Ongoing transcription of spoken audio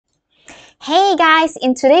Hey guys,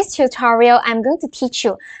 in today's tutorial, I'm going to teach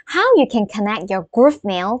you how you can connect your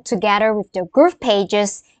GrooveMail together with the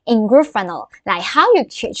Groovepages in GrooveFunnel. Like how you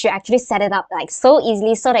should actually set it up like so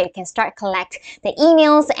easily so that you can start collect the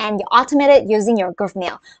emails and you automate it using your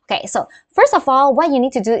GrooveMail. Okay, so first of all, what you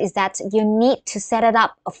need to do is that you need to set it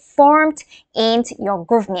up a form in your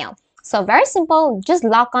GrooveMail. So very simple, just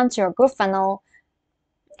log on to your GrooveFunnel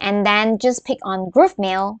and then just pick on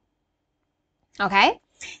GrooveMail. Okay.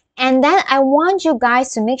 And then I want you guys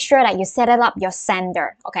to make sure that you set it up your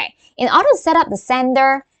sender. Okay, in order to set up the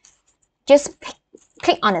sender, just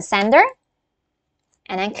click on the sender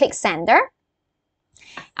and then click sender.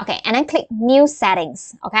 Okay, and then click new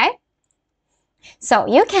settings. Okay, so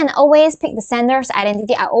you can always pick the sender's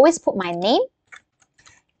identity. I always put my name,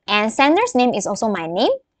 and sender's name is also my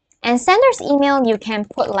name. And sender's email, you can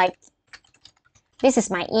put like, this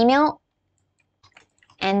is my email,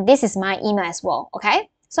 and this is my email as well. Okay.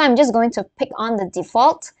 So I'm just going to pick on the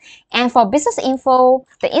default. And for business info,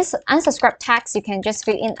 the unsubscribe tags, you can just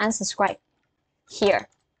fill in unsubscribe here.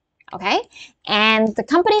 Okay. And the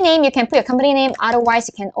company name, you can put your company name. Otherwise,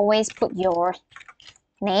 you can always put your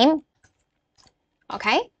name.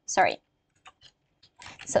 Okay. Sorry.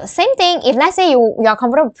 So same thing. If let's say you're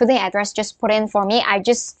comfortable with putting address, just put in. For me,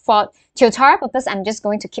 for tutorial purpose, I'm just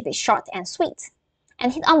going to keep it short and sweet.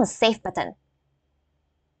 And hit on the save button.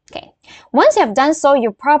 Okay, once you have done so,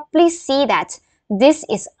 you probably see that this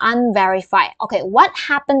is unverified. Okay, what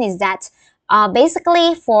happened is that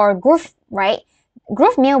basically for Groove, right,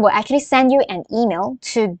 GrooveMail will actually send you an email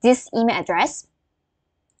to this email address.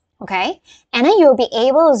 Okay, and then you'll be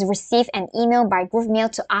able to receive an email by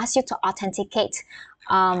GrooveMail to ask you to authenticate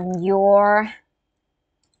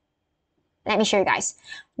let me show you guys.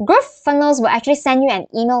 GrooveFunnels will actually send you an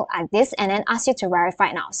email like this and then ask you to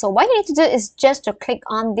verify now. So what you need to do is just to click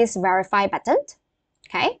on this verify button.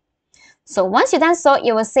 Okay. So once you've done so,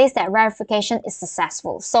 it will say that verification is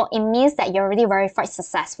successful. So it means that you're already verified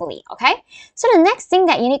successfully. Okay. So the next thing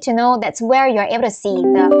that you need to know, that's where you're able to see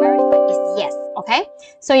the verified is yes. Okay.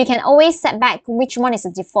 So you can always set back which one is the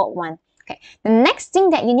default one. Okay. The next thing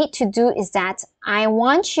that you need to do is that I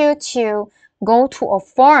want you to go to a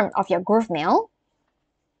form of your GrooveMail.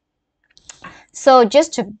 So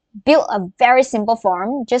just to build a very simple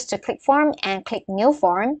form, just to click form and click new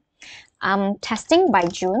form. Testing by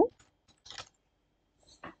June.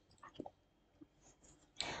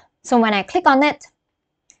 So when I click on it,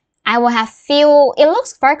 I will have it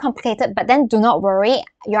looks very complicated, but then do not worry,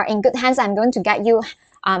 you're in good hands. I'm going to guide you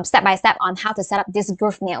step by step on how to set up this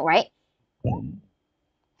GrooveMail, right?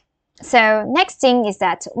 So next thing is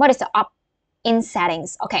that what is the opt-in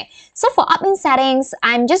settings? Okay, so for opt-in settings,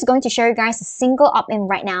 I'm just going to show you guys a single opt-in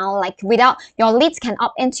right now, like without your leads can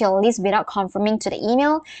opt into your list without confirming to the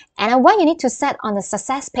email. And then what you need to set on the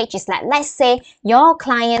success page is that, let's say your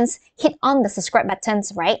clients hit on the subscribe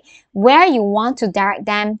buttons, right? Where you want to direct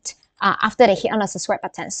them after they hit on the subscribe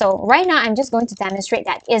button. So right now, I'm just going to demonstrate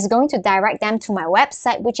that it's going to direct them to my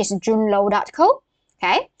website, which is junelo.co.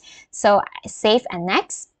 Okay, so I save and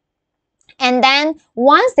next. And then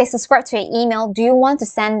once they subscribe to your email, do you want to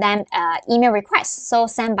send them an email request? So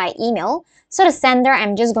send by email. So the sender,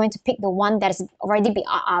 I'm just going to pick the one that is already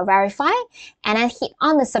verified, and then hit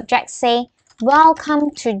on the subject, say, welcome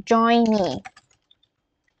to join me.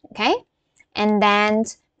 Okay. And then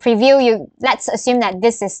preview, let's assume that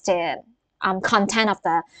this is the content of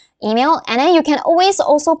the email, and then you can always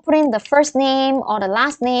also put in the first name or the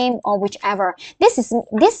last name or whichever.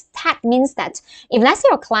 This tag means that if let's say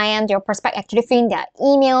your client, your prospect actually fill in their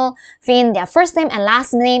email, fill in their first name and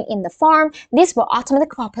last name in the form, this will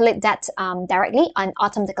automatically populate that directly and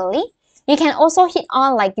automatically. You can also hit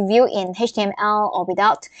on like view in HTML or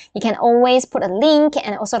without. You can always put a link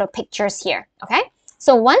and also the pictures here. Okay.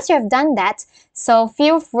 So once you have done that, so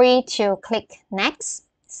feel free to click next.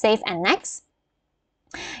 Save and next.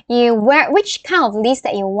 Which kind of list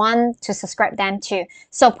that you want to subscribe them to.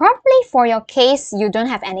 So probably for your case, you don't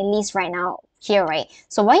have any list right now here, right?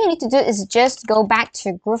 So what you need to do is just go back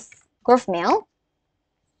to GrooveMail.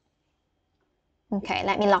 Okay,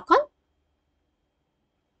 let me log on.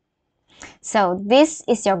 So this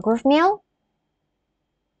is your GrooveMail.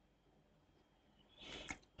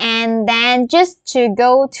 And then just to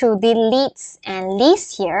go to the leads and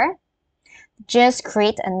lists here, just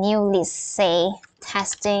create a new list, say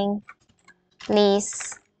testing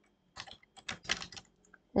list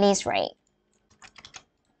rate,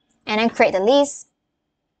 and then create the list.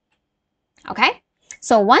 Okay,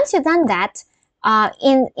 so once you've done that,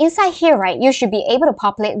 inside here, right, you should be able to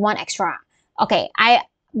populate one extra. Okay,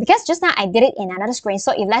 because just now I did it in another screen,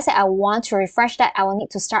 so if let's say I want to refresh that, I will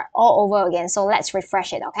need to start all over again. So let's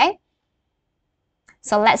refresh it. Okay,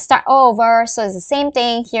 So let's start over. So it's the same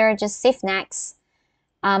thing here, just save next.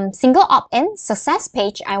 Single opt-in, success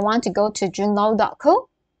page, I want to go to junlo.co.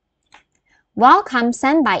 Welcome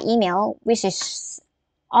sent by email, which is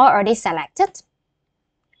already selected.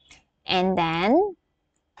 And then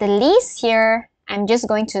the list here, I'm just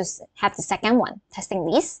going to have the second one, testing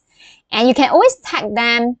list. And you can always tag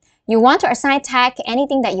them. You want to assign tag,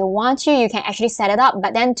 anything that you want to, you can actually set it up.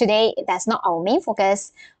 But then today, that's not our main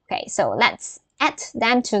focus. Okay, so let's add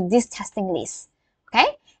them to this testing list. Okay,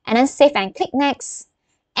 and then save and click next.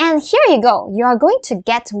 And here you go. You are going to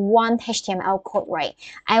get one HTML code, right?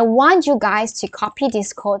 I want you guys to copy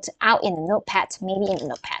this code out in a notepad, maybe in a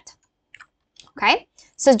notepad. Okay,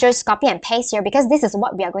 so just copy and paste here because this is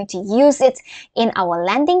what we are going to use it in our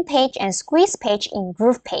landing page and squeeze page in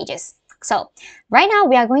Groovepages. So right now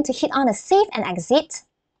we are going to hit on a save and exit.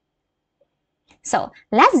 So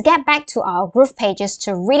let's get back to our Groovepages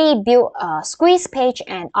to really build a squeeze page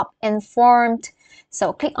and opt-in form.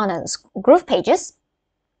 So click on a Groovepages.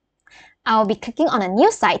 I'll be clicking on a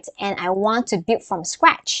new site and I want to build from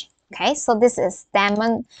scratch. Okay, so this is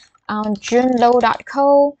Damon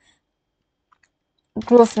junlo.co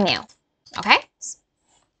GrooveMail. Okay.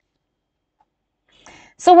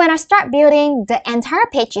 So when I start building, the entire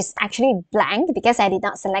page is actually blank because I did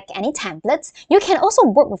not select any templates. You can also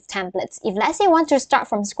work with templates. If let's say you want to start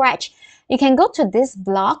from scratch, you can go to this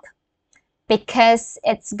block because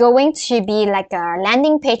it's going to be like a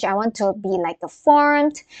landing page. I want to be like a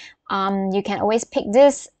form. You can always pick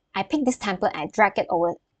this. I pick this template and I drag it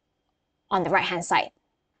over on the right hand side.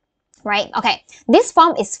 Right? Okay, this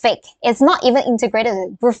form is fake. It's not even integrated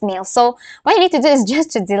with GrooveMail. So what you need to do is just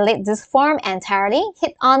to delete this form entirely.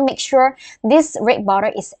 Hit on, make sure this red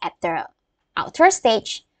border is at the outer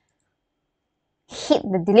stage. Hit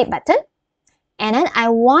the delete button. And then I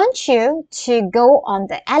want you to go on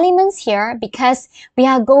the elements here because we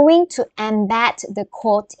are going to embed the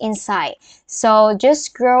code inside. So just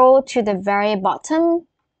scroll to the very bottom.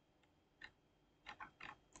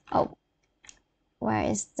 Oh, where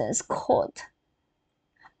is this code?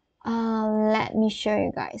 Let me show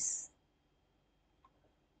you guys.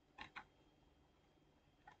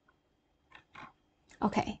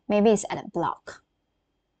 Okay, maybe it's at a block.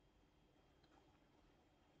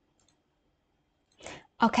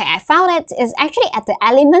 Okay, I found it. It's actually at the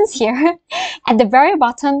elements here. At the very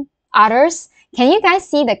bottom, others. Can you guys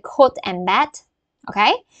see the code embed?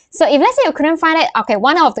 Okay, so if let's say you couldn't find it, okay,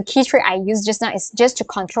 one of the key trick I used just now is just to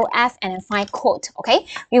Control F and then find code. Okay,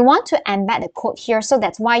 you want to embed the code here, so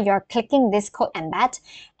that's why you're clicking this code embed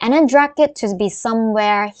and then drag it to be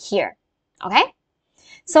somewhere here. Okay,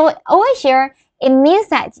 so over here, it means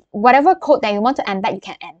that whatever code that you want to embed, you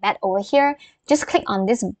can embed over here. Just click on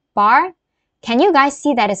this bar. Can you guys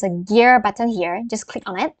see that it's a gear button here? Just click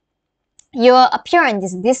on it. You will appear in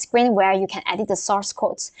this screen where you can edit the source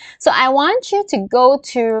codes. So I want you to go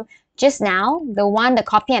to just now, the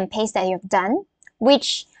copy and paste that you've done,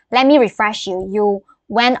 which, let me refresh you. You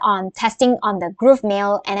went on testing on the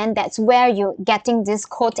GrooveMail, and then that's where you're getting this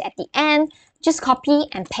code at the end. Just copy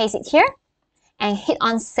and paste it here and hit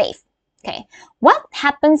on save. Okay, what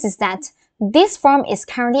happens is that this form is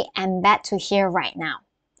currently embedded to here right now.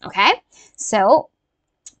 Okay, so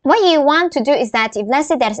what you want to do is that if let's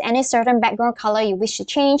say there's any certain background color you wish to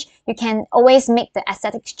change, you can always make the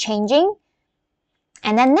aesthetics changing.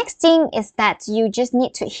 And then next thing is that you just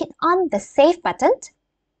need to hit on the save button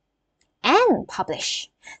and publish.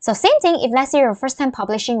 So same thing, if let's say you're first time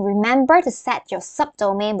publishing, remember to set your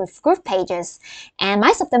subdomain with Groovepages. And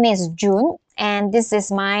my subdomain is June, and this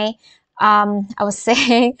is my I was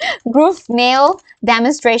saying GrooveMail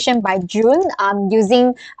demonstration by June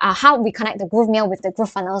using how we connect the GrooveMail with the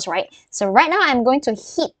GrooveFunnels, right? So right now I'm going to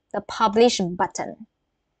hit the publish button.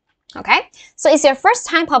 Okay, so it's your first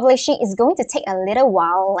time publishing. It's going to take a little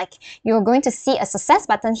while. Like you're going to see a success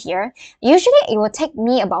button here. Usually it will take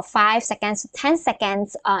me about 5 seconds to 10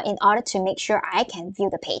 seconds in order to make sure I can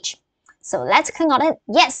view the page. So let's click on it.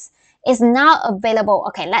 Yes, it's now available.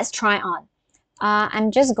 Okay, let's try on. I'm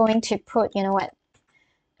just going to put, you know what?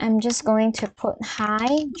 I'm just going to put hi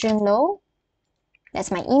Junlo. That's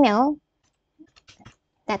my email.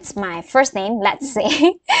 That's my first name, let's say.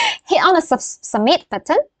 Hit on the submit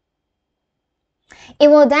button. It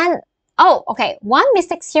will then, oh, okay. One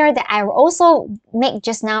mistake here that I also make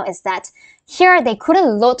just now is that here they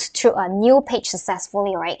couldn't load to a new page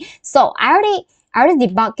successfully, right? So I already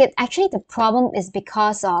debugged it. Actually, the problem is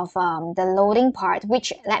because of the loading part,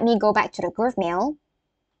 which let me go back to the GrooveMail.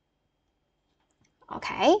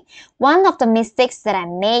 Okay, one of the mistakes that I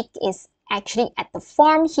make is actually at the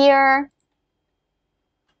form here.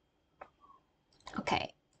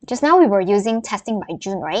 Okay, just now we were using testing by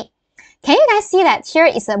June, right? Can you guys see that here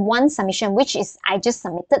is a one submission, which is I just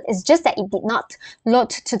submitted. It's just that it did not load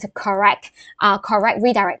to the correct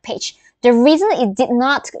redirect page. The reason it did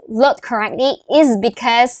not load correctly is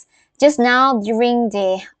because just now during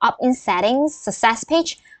the opt-in settings success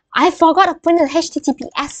page, I forgot to put in the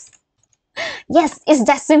HTTPS. Yes, it's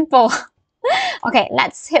that simple. Okay,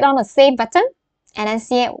 let's hit on the save button and then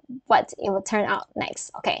see what it will turn out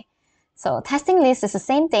next. Okay, so testing list is the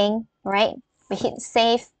same thing, right? We hit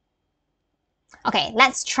save. Okay,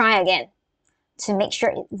 let's try again to make sure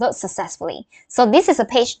it loads successfully. So this is a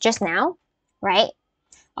page just now, right?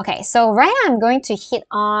 Okay, so right now I'm going to hit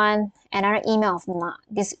on another email of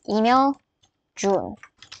this email, June,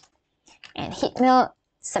 and hit mail,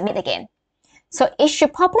 submit again. So it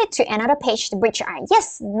should populate to another page which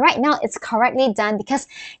yes, right now it's correctly done because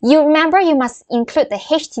you remember you must include the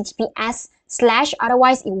HTTPS /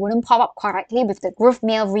 otherwise it wouldn't pop up correctly with the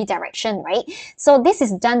GrooveMail redirection, right? So this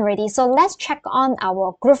is done already. So let's check on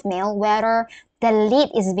our GrooveMail whether the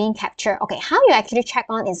lead is being captured. Okay, how you actually check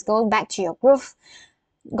on is go back to your Groove,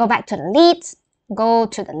 go back to the leads, go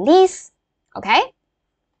to the list, okay?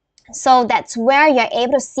 So that's where you're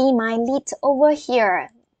able to see my lead over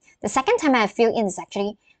here. The second time I fill in is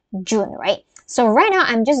actually June, right? So right now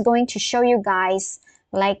I'm just going to show you guys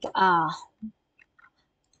like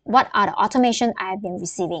what are the automation I've been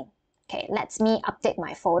receiving. Okay, let me update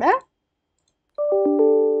my folder.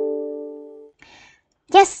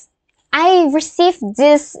 Yes, I received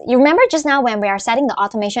this. You remember just now when we are setting the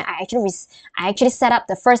automation, I actually set up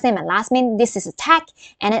the first name and last name. This is a tag,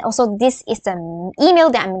 and then also this is the email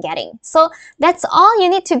that I'm getting. So that's all you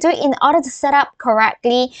need to do in order to set up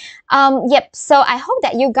correctly. Yep. So I hope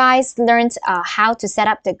that you guys learned how to set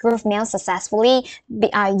up the GrooveMail successfully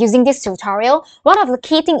using this tutorial. One of the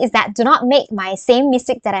key things is that do not make my same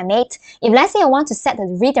mistake that I made. If let's say you want to set the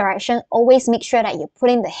redirection, always make sure that you put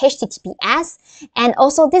in the HTTPS, and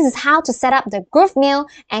also this is how to set up the GrooveMail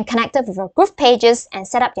and connect it with your Groovepages and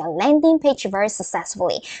set up your landing page very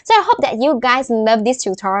successfully. So I hope that you guys love this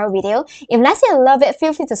tutorial video. If let's say you love it,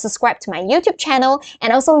 feel free to subscribe to my YouTube channel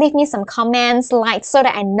and also leave me some comments, likes, so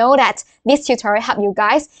that I know that this tutorial helped you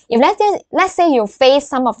guys. If let's say you face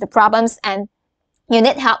some of the problems and you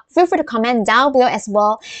need help, feel free to comment down below as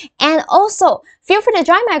well. And also, feel free to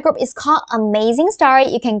join my group. It's called Amazing Story.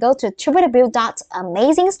 You can go to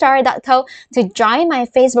www.amazingstory.co to join my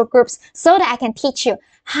Facebook groups so that I can teach you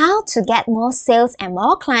how to get more sales and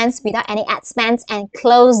more clients without any ad spends and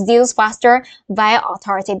close deals faster via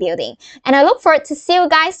authority building. And I look forward to see you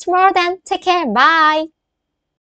guys tomorrow then. Take care. Bye.